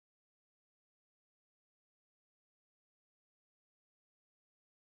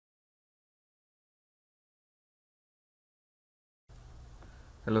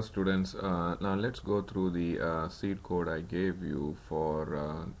Hello students, now let's go through the seed code I gave you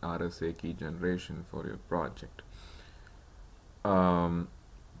for RSA key generation for your project. Um,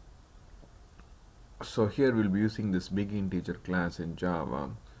 so here we'll be using this big integer class in Java.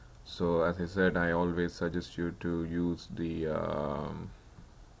 So as I said, I always suggest you to use the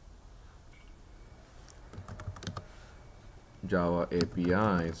Java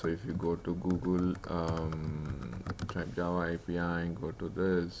API. So if you go to Google, type Java API, go to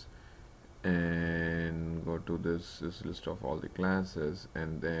this and go to this list of all the classes,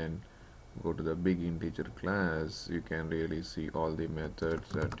 and then go to the big integer class. You can really see all the methods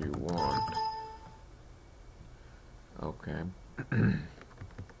that you want. Okay.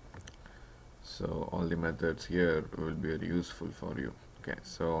 So all the methods here will be very useful for you. Okay,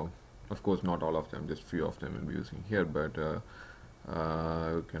 so of course not all of them, just few of them will be using here, but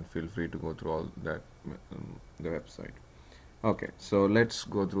you can feel free to go through all that the website. Okay, so let's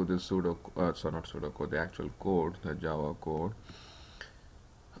go through this not pseudocode, the actual code, the Java code.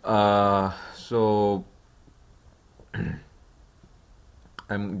 So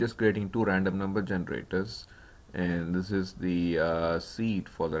I'm just creating two random number generators, and this is the seed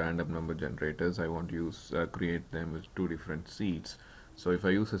for the random number generators. I want to use create them with two different seeds. So if I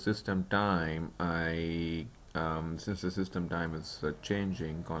use a system time, since the system time is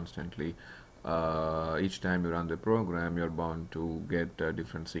changing constantly, each time you run the program, you're bound to get a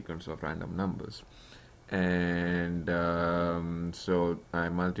different sequence of random numbers. And so I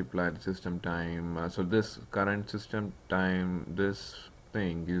multiply the system time. So this current system time, this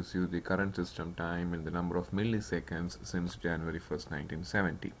thing gives you the current system time in the number of milliseconds since January 1st,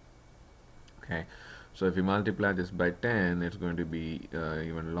 1970. Okay, so if you multiply this by 10, it's going to be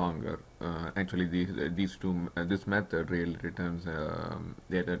even longer. Actually, this method really returns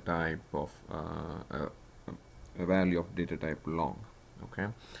data type of a value of data type long. Okay,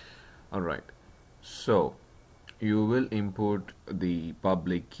 all right. So you will input the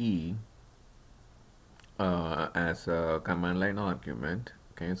public key as a command line argument.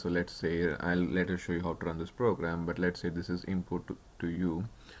 Okay, so let's say I'll later show you how to run this program, but let's say this is input to you.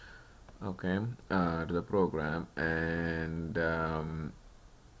 Okay, to the program, and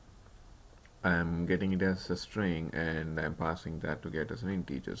I'm getting it as a string, and I'm passing that to get as an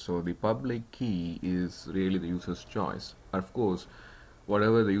integer. So the public key is really the user's choice. Of course,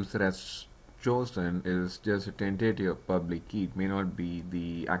 whatever the user has chosen is just a tentative public key. It may not be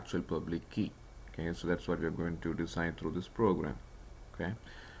the actual public key. Okay, so that's what we're going to decide through this program. Okay,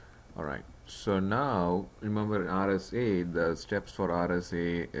 all right. So now remember RSA, the steps for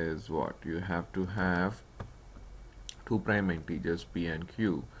RSA is what? You have to have two prime integers p and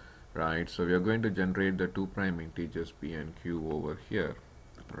q, right? So we are going to generate the two prime integers p and q over here,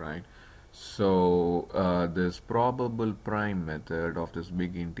 right? So this probable prime method of this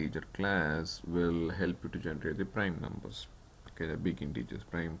big integer class will help you to generate the prime numbers. Okay, the big integers,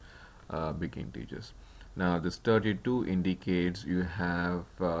 big integers. Now this 32 indicates you have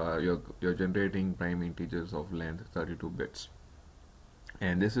you're generating prime integers of length 32 bits,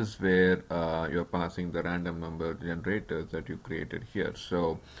 and this is where you're passing the random number generators that you created here.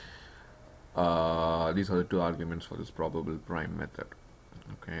 So these are the two arguments for this probable prime method.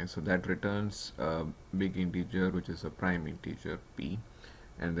 Okay, so that returns a big integer which is a prime integer p,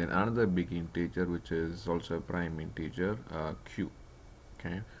 and then another big integer which is also a prime integer q.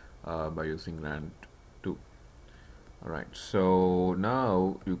 Okay, by using rand2. Alright, so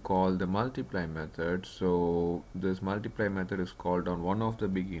now you call the multiply method. So this multiply method is called on one of the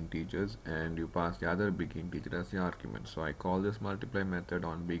big integers, and you pass the other big integer as the argument. So I call this multiply method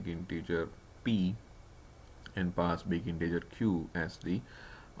on big integer p and pass big integer q as the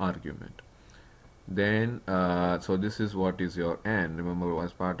argument. Then so this is what is your n. Remember,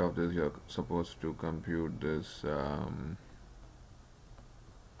 as part of this you're supposed to compute this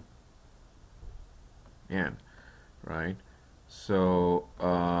n, right? So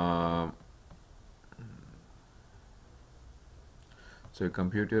so you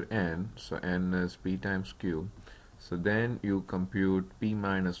compute your n. So n is p times q. So then you compute p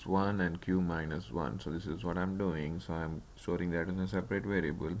minus 1 and q minus 1. So this is what I'm doing. So I'm storing that in a separate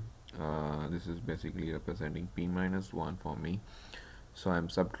variable. This is basically representing p minus 1 for me. So I'm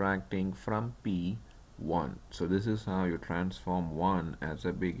subtracting from p 1. So this is how you transform 1 as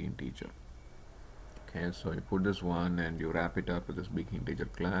a big integer. Okay, so you put this 1 and you wrap it up with this big integer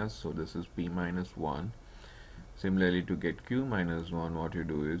class. So this is p minus 1. Similarly, to get q minus 1, what you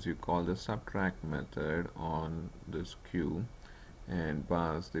do is you call the subtract method on this q and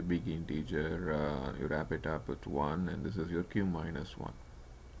pass the big integer. You wrap it up with 1, and this is your q minus 1.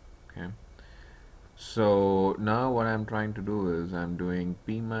 Okay, So now what I'm trying to do is I'm doing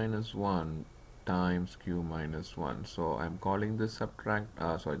p minus 1 times q minus 1. So I'm calling this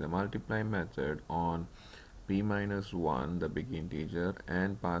the multiply method on p minus 1, the big integer,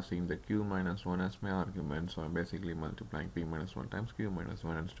 and passing the q minus 1 as my argument. So I'm basically multiplying p minus 1 times q minus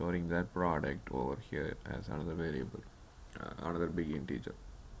 1 and storing that product over here as another variable, another big integer.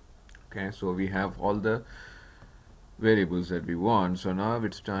 Okay, so we have all the variables that we want. So now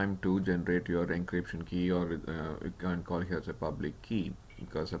it's time to generate your encryption key, or you can call here as a public key,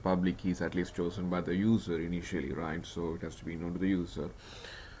 because a public key is at least chosen by the user initially, right? So it has to be known to the user.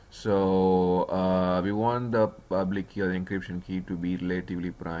 So we want the public key or the encryption key to be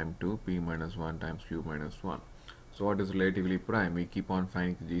relatively prime to p minus 1 times q minus 1. So what is relatively prime? We keep on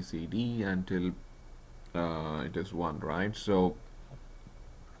finding the GCD until it is 1, right? So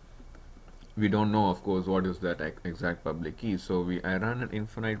we don't know, of course, what is that exact public key. So I run an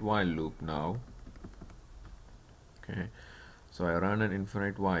infinite while loop now. Okay, so I run an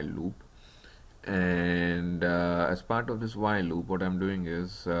infinite while loop, and as part of this while loop, what I'm doing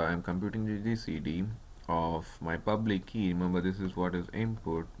is I'm computing the GCD of my public key. Remember, this is what is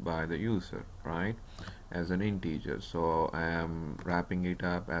input by the user, right, as an integer. So I am wrapping it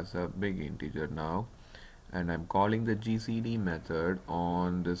up as a big integer now, and I'm calling the GCD method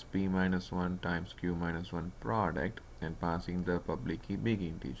on this p minus 1 times q minus 1 product and passing the public key big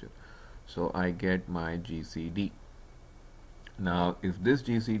integer. So I get my GCD. Now if this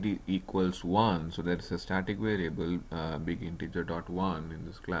GCD equals 1, so that's a static variable, big integer dot 1 in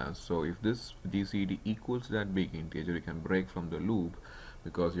this class. So if this GCD equals that big integer, you can break from the loop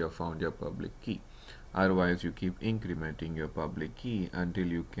because you have found your public key. Otherwise you keep incrementing your public key until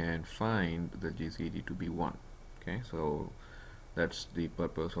you can find the GCD to be 1. Okay, so that's the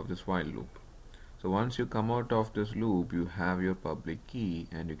purpose of this while loop. So once you come out of this loop, you have your public key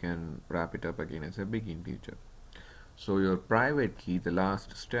and you can wrap it up again as a big integer. So your private key, the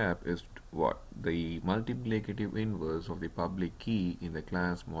last step, is what? The multiplicative inverse of the public key in the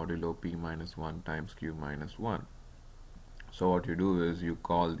class modulo p minus 1 times q minus 1. So what you do is you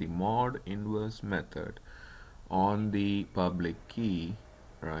call the mod inverse method on the public key,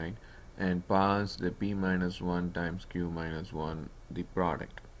 right, and pass the p minus 1 times q minus 1, the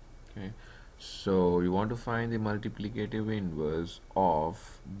product. Okay, so you want to find the multiplicative inverse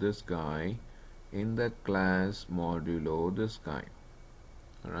of this guy in the class modulo this guy.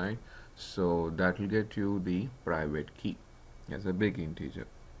 Alright, so that will get you the private key as a big integer.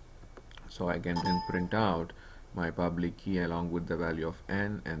 So I can then print out my public key along with the value of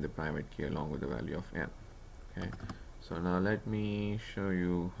n and the private key along with the value of n. Okay, so now let me show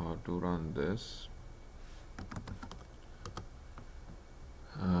you how to run this.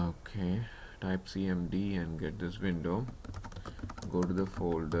 Okay, type cmd and get this window. Go to the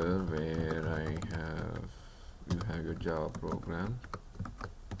folder where you have your Java program.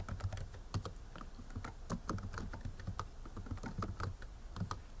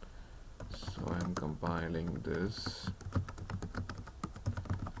 So I'm compiling this.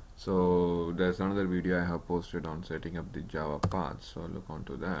 So there's another video I have posted on setting up the Java path, so look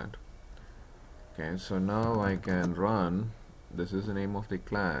onto that. Okay, so now I can run. This is the name of the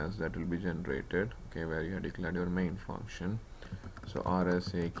class that will be generated, okay, where you have declared your main function. So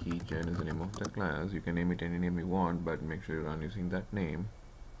RSA keygen is the name of the class. You can name it any name you want, but make sure you run using that name.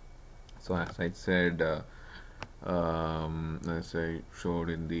 So as I said, as I showed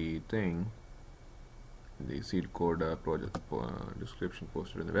in the thing, the seed code project description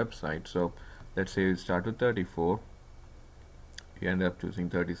posted on the website. So let's say you start with 34. You end up choosing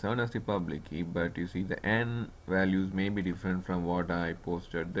 37 as the public key, but you see the n values may be different from what I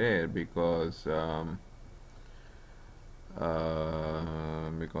posted there because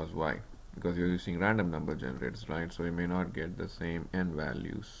why? Because you're using random number generators, right? So you may not get the same n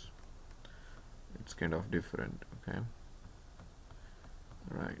values. It's kind of different. Okay,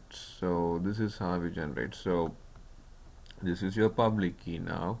 right, so this is how we generate. So this is your public key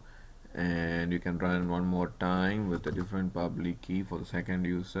now, and you can run one more time with a different public key for the second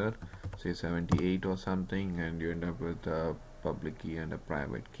user, say 78 or something, and you end up with a public key and a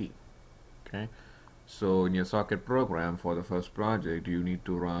private key. Okay, so in your socket program for the first project, you need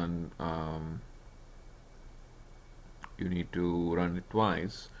to run it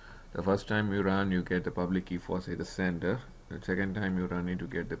twice. The first time you run, you get the public key for, say, the sender. The second time you run it, you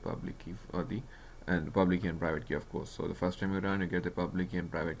get the public key for the public key and private key, of course. So the first time you run, you get the public key and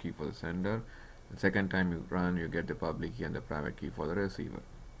private key for the sender. The second time you run, you get the public key and the private key for the receiver.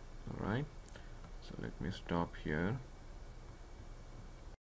 Alright, so let me stop here.